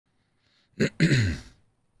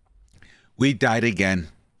We died again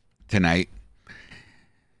tonight.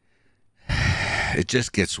 It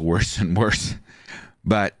just gets worse and worse.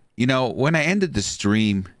 But, when I ended the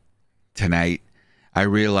stream tonight, I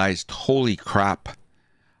realized, holy crap,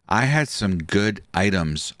 I had some good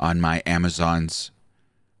items on my Amazon's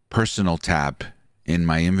personal tab in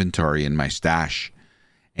my inventory, in my stash.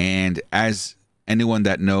 And as anyone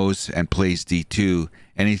that knows and plays D2,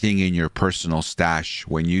 anything in your personal stash,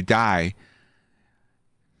 when you die,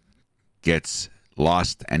 gets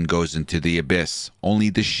lost and goes into the abyss. Only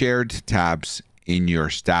the shared tabs in your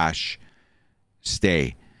stash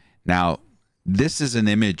stay. Now, this is an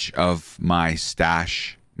image of my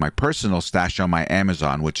stash, my personal stash on my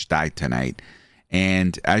Amazon, which died tonight.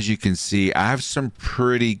 And as you can see, I have some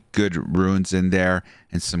pretty good runes in there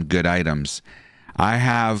and some good items. I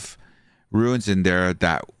have runes in there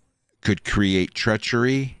that could create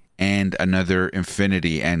treachery and another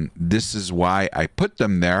infinity. And this is why I put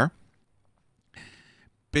them there.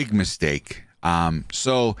 Big mistake.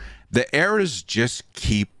 So the errors just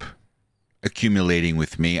keep accumulating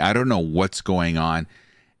with me. I don't know what's going on.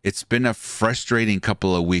 It's been a frustrating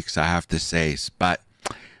couple of weeks, I have to say. But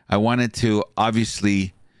I wanted to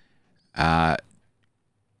obviously capture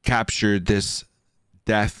this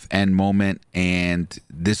death and moment. And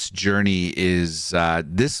this journey is,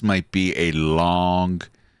 this might be a long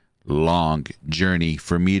journey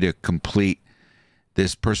for me to complete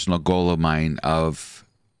this personal goal of mine of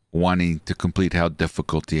wanting to complete Hell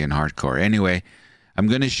difficulty in hardcore. Anyway, I'm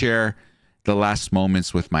going to share the last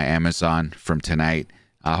moments with my Amazon from tonight.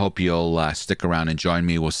 I hope you'll stick around and join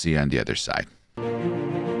me. We'll see you on the other side.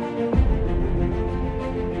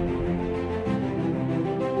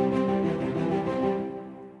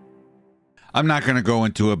 I'm not going to go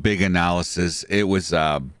into a big analysis. It was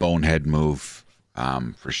a bonehead move,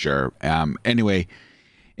 for sure. Anyway,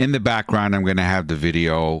 in the background, I'm going to have the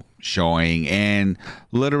video showing, and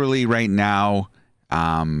literally right now,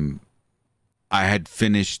 I had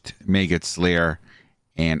finished Maggot Slayer,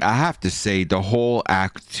 and I have to say the whole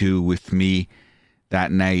Act 2 with me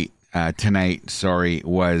that night, tonight,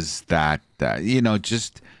 was that,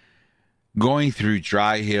 just going through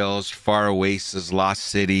Dry Hills, Far Oasis, Lost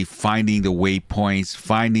City, finding the waypoints,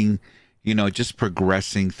 finding, just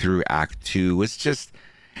progressing through Act 2. It's just,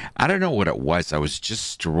 I don't know what it was. I was just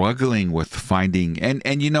struggling with finding, and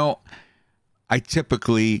I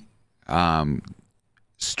typically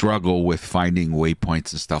struggle with finding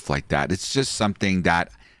waypoints and stuff like that. It's just something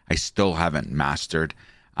that I still haven't mastered.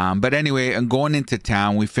 But anyway, I'm going into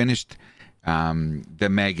town. We finished the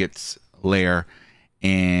Maggot's lair,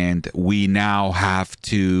 and we now have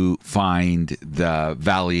to find the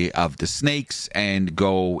Valley of the Snakes and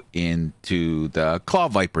go into the Claw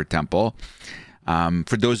Viper Temple.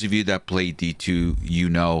 For those of you that play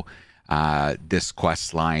D2, this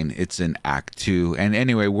quest line. It's in Act 2. And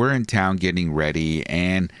anyway, we're in town getting ready.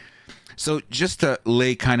 And so just to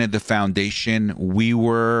lay kind of the foundation, we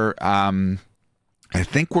were, I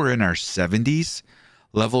think we're in our 70s,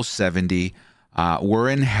 level 70. We're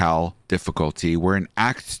in Hell difficulty. We're in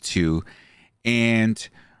Act 2. And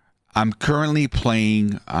I'm currently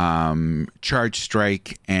playing Charge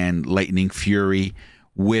Strike and Lightning Fury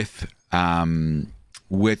with some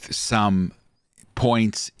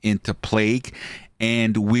points into Plague,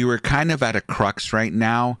 and we were kind of at a crux right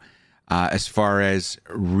now as far as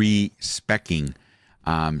respecking.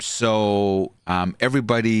 So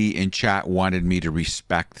everybody in chat wanted me to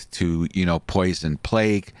respect to Poison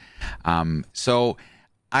Plague. So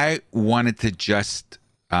I wanted to just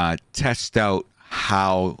test out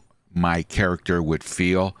how my character would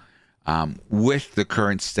feel with the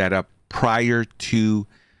current setup prior to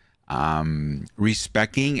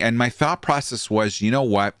respecking. And my thought process was,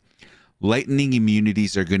 what? Lightning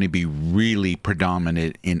immunities are going to be really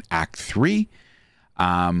predominant in Act 3.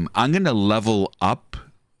 I'm going to level up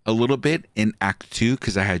a little bit in Act 2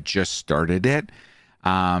 because I had just started it.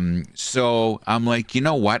 So I'm like,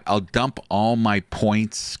 what? I'll dump all my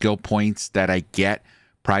points, skill points that I get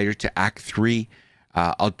prior to Act 3.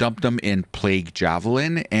 I'll dump them in Plague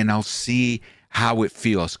Javelin, and I'll see how it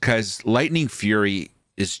feels. Because Lightning Fury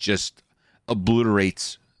is just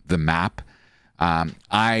obliterates the map.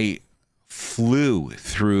 I flew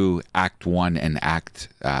through Act 1 and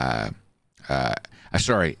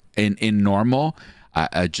in normal.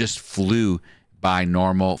 I just flew by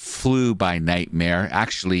normal, flew by nightmare.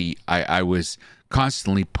 Actually, I was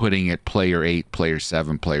constantly putting it player 8, player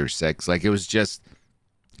 7, player 6. Like, it was just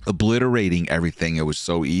obliterating everything. It was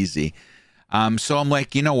so easy. So I'm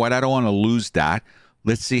like, you know what? I don't want to lose that.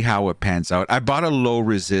 Let's see how it pans out. I bought a low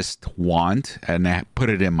resist wand and I put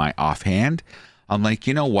it in my offhand. I'm like,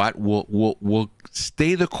 you know what? We'll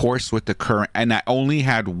stay the course with the current. And I only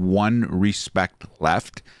had one respect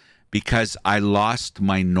left because I lost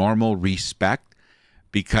my normal respect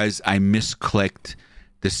because I misclicked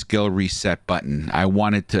the skill reset button. I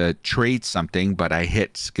wanted to trade something, but I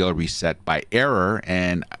hit skill reset by error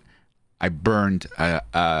and I burned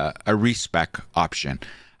a respec option.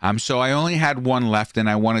 So I only had one left, and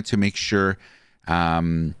I wanted to make sure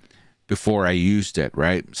before I used it,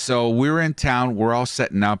 right? So we were in town, we're all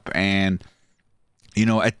setting up, and you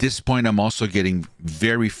know, at this point, I'm also getting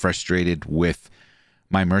very frustrated with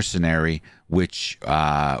my mercenary, which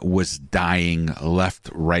was dying left,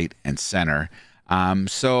 right, and center.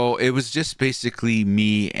 So it was just basically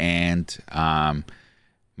me and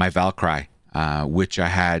my Valkyrie, which I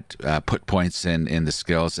had put points in the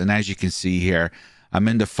skills. And as you can see here, I'm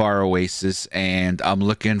in the Far Oasis, and I'm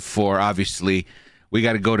looking for, obviously, we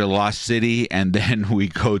got to go to Lost City, and then we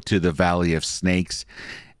go to the Valley of Snakes.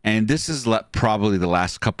 And this is probably the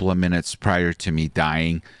last couple of minutes prior to me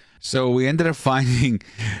dying. So we ended up finding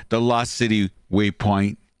the Lost City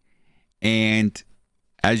waypoint, and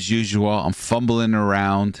as usual, I'm fumbling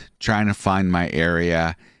around trying to find my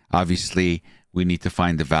area. Obviously, we need to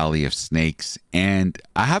find the Valley of Snakes. And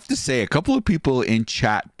I have to say, a couple of people in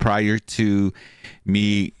chat prior to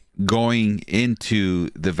me going into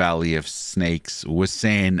the Valley of Snakes was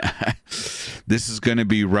saying this is going to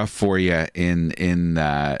be rough for you in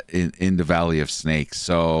the Valley of Snakes.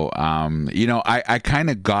 So you know, I kind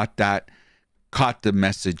of caught the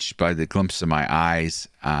message by the glimpse of my eyes,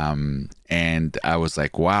 and I was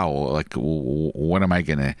like, wow, like what am I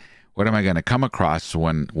gonna come across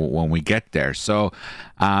when we get there? So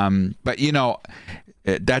but you know,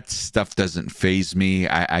 that stuff doesn't faze me.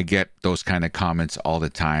 I get those kind of comments all the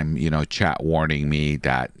time, you know, chat warning me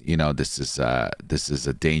that, you know, this is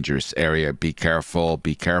a dangerous area, be careful,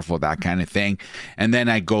 that kind of thing. And then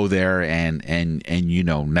I go there and you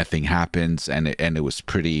know, nothing happens, and it was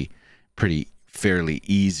pretty fairly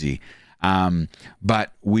easy.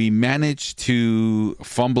 But we managed to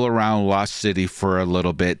fumble around Lost City for a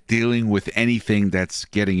little bit, dealing with anything that's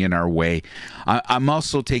getting in our way. I'm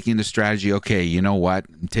also taking the strategy, okay, you know what?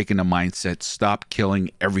 I'm taking the mindset, stop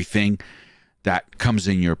killing everything that comes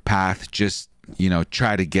in your path. Just, you know,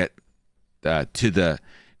 try to get to the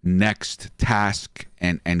next task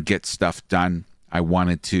and get stuff done. I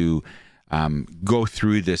wanted to go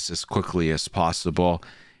through this as quickly as possible.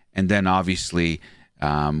 And then obviously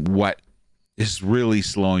what is really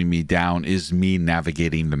slowing me down is me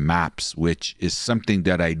navigating the maps, which is something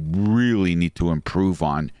that I really need to improve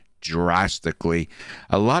on drastically.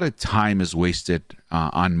 A lot of time is wasted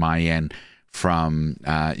on my end from,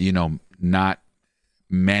 you know, not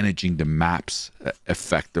managing the maps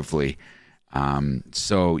effectively.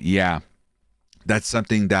 So yeah, that's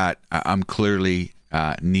something that I'm clearly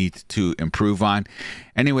need to improve on.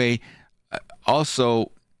 Anyway,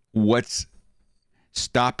 also, what's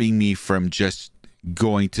stopping me from just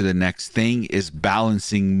going to the next thing is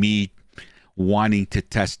balancing me wanting to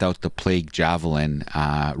test out the Plague Javelin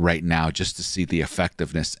right now just to see the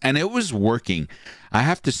effectiveness. And it was working. I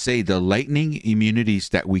have to say, the lightning immunities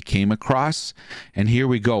that we came across, and here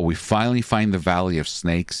we go. We finally find the Valley of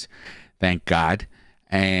Snakes. Thank God.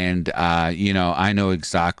 And, you know, I know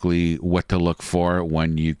exactly what to look for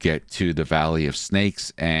when you get to the Valley of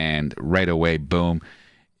Snakes, and right away, boom,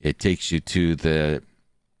 it takes you to the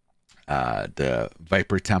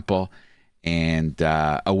Viper Temple, and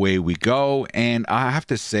away we go. And I have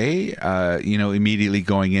to say, you know, immediately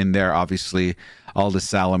going in there, obviously all the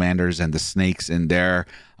salamanders and the snakes in there,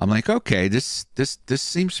 I'm like, okay, this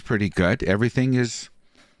seems pretty good. Everything is,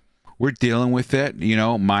 we're dealing with it. You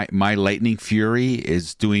know, my lightning fury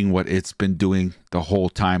is doing what it's been doing the whole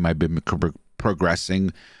time I've been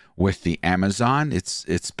progressing with the Amazon.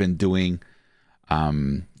 It's been doing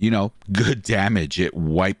you know, good damage. It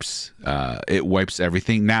wipes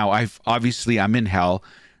everything. Now I'm in hell,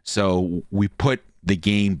 so we put the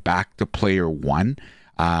game back to player 1.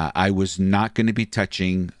 I was not going to be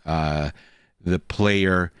touching the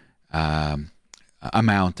player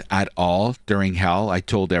amount at all during hell. I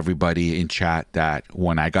told everybody in chat that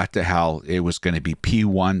when I got to hell, it was going to be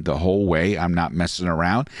P1 the whole way. I'm not messing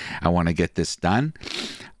around. I want to get this done.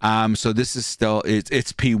 So this is still,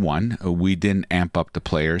 it's P1. We didn't amp up the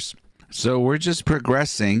players. So we're just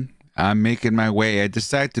progressing. I'm making my way. I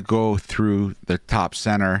decided to go through the top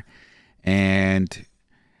center, and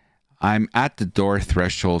I'm at the door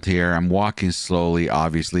threshold here. I'm walking slowly,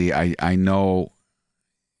 obviously. I know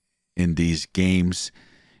in these games,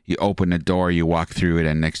 you open the door, you walk through it,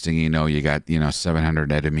 and next thing you know, you got, you know,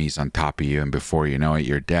 700 enemies on top of you, and before you know it,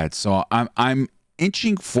 you're dead. So I'm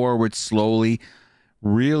inching forward slowly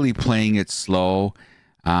really playing it slow.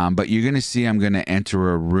 But you're going to see I'm going to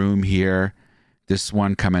enter a room here. This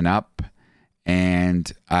one coming up.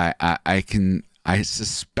 And I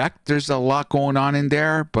suspect there's a lot going on in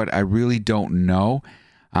there, but I really don't know.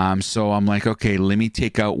 So I'm like, okay, let me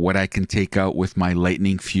take out what I can take out with my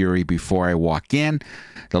Lightning Fury before I walk in.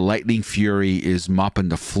 The Lightning Fury is mopping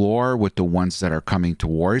the floor with the ones that are coming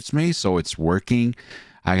towards me, so it's working.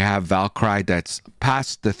 I have Valkyrie that's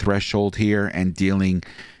past the threshold here and dealing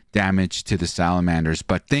damage to the salamanders,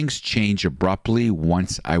 but things change abruptly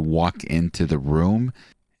once I walk into the room.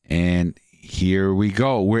 And here we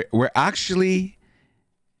go. We're actually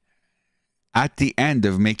at the end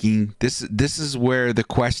of making this. This is where the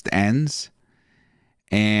quest ends,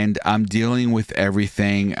 and I'm dealing with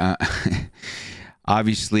everything.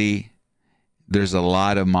 Obviously, there's a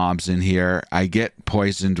lot of mobs in here. I get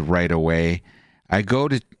poisoned right away. I go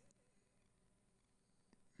to...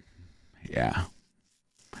 Yeah.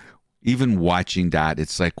 Even watching that,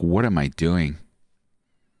 it's like, what am I doing?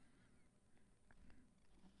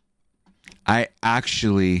 I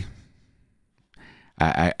actually...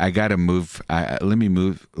 I gotta move. Let me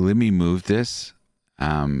move this.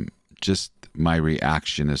 Just my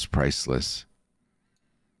reaction is priceless.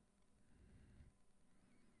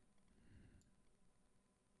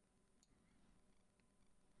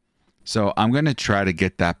 So I'm gonna try to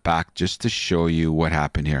get that back just to show you what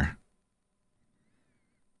happened here.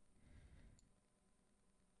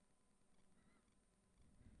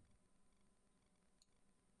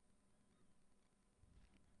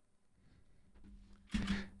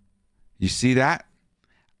 You see that?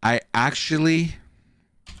 I actually...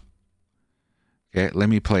 Okay, let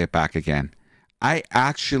me play it back again. I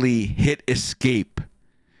actually hit escape,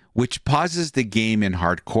 which pauses the game in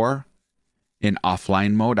hardcore, in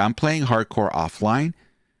offline mode. I'm playing hardcore offline,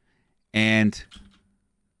 and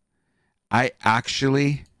I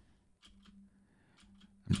actually...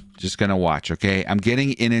 I'm just going to watch, okay? I'm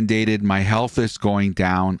getting inundated. My health is going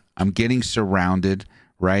down. I'm getting surrounded,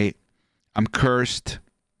 right? I'm cursed.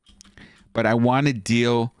 But I want to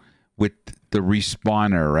deal with the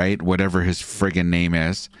respawner, right? Whatever his friggin' name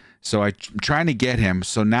is. So I'm trying to get him.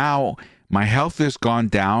 So now my health has gone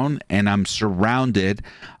down and I'm surrounded.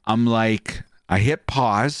 I'm like, I hit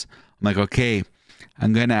pause. I'm like, okay,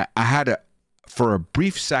 for a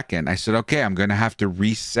brief second, I said, okay, I'm going to have to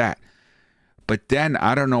reset. But then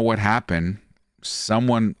I don't know what happened.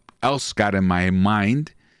 Someone else got in my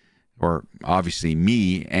mind, or obviously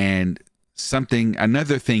me, and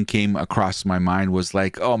another thing came across my mind was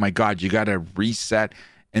like, oh my God, you got to reset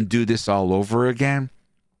and do this all over again.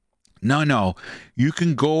 No, you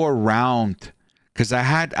can go around, because I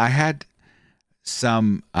had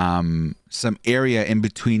some area in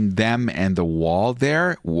between them and the wall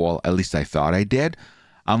there. Well, at least I thought I did.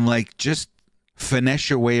 I'm like, just finesse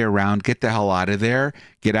your way around, get the hell out of there,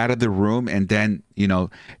 get out of the room, and then,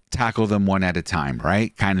 tackle them one at a time,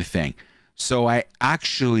 right? Kind of thing. So I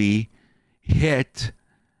actually hit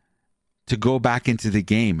to go back into the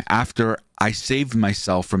game after I saved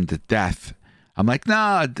myself from the death. I'm like,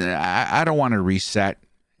 nah, I don't want to reset.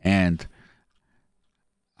 And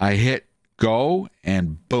I hit go,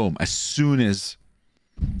 and boom, as soon as,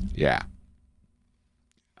 yeah,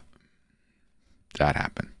 that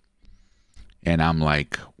happened. And I'm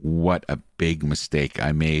like, what a big mistake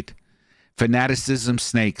I made. Fanaticism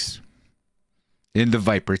snakes in the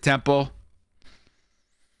Viper Temple.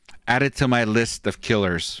 Add it to my list of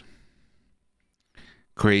killers.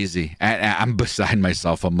 Crazy. And I'm beside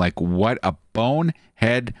myself. I'm like, what a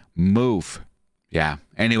bonehead move. Yeah.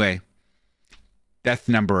 Anyway, death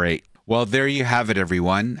number 8. Well, there you have it,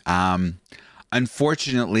 everyone.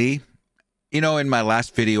 Unfortunately, in my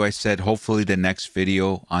last video, I said hopefully the next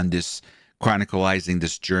video on this chronicalizing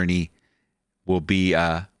this journey will be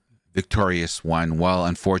a victorious one. Well,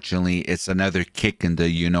 unfortunately, it's another kick in the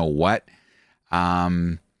you-know-what.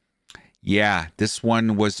 Yeah, this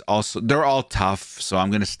one was also... They're all tough, so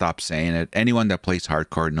I'm going to stop saying it. Anyone that plays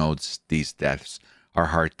hardcore knows these deaths are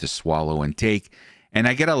hard to swallow and take. And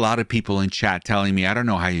I get a lot of people in chat telling me, I don't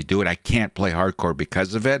know how you do it. I can't play hardcore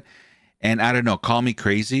because of it. And I don't know, call me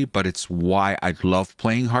crazy, but it's why I love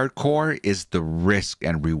playing hardcore, is the risk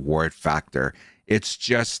and reward factor. It's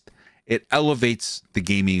just... It elevates the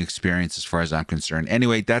gaming experience as far as I'm concerned.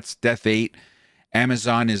 Anyway, that's Death 8.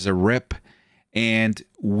 Amazon is a rip. And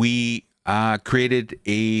we... created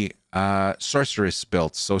a sorceress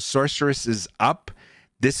build. So sorceress is up.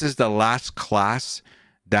 This is the last class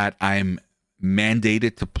that I'm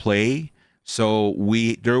mandated to play. So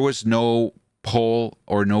there was no poll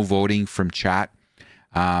or no voting from chat.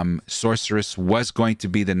 Sorceress was going to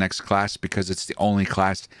be the next class because it's the only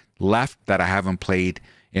class left that I haven't played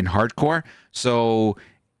in hardcore. So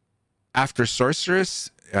after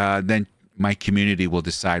Sorceress, then my community will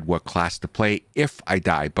decide what class to play if I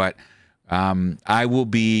die. But I will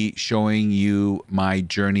be showing you my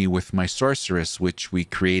journey with my Sorceress, which we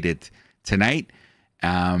created tonight.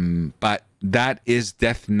 But that is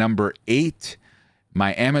death number 8.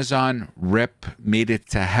 My Amazon rip made it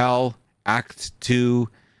to hell, Act 2,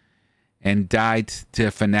 and died to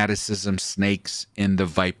fanaticism snakes in the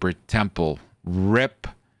Viper Temple. Rip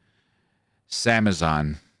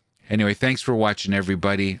Samazon. Anyway, thanks for watching,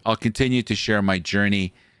 everybody. I'll continue to share my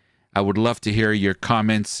journey. I would love to hear your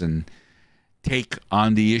comments and take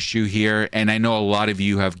on the issue here. And I know a lot of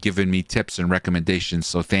you have given me tips and recommendations,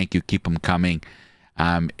 so thank you. Keep them coming.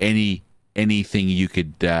 Anything you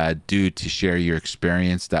could do to share your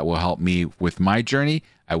experience that will help me with my journey,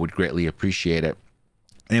 I would greatly appreciate it.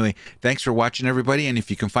 Anyway, thanks for watching, everybody. And if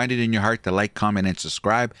you can find it in your heart to like, comment, and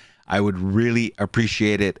subscribe, I would really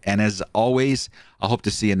appreciate it. And as always, I hope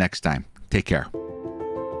to see you next time. Take care.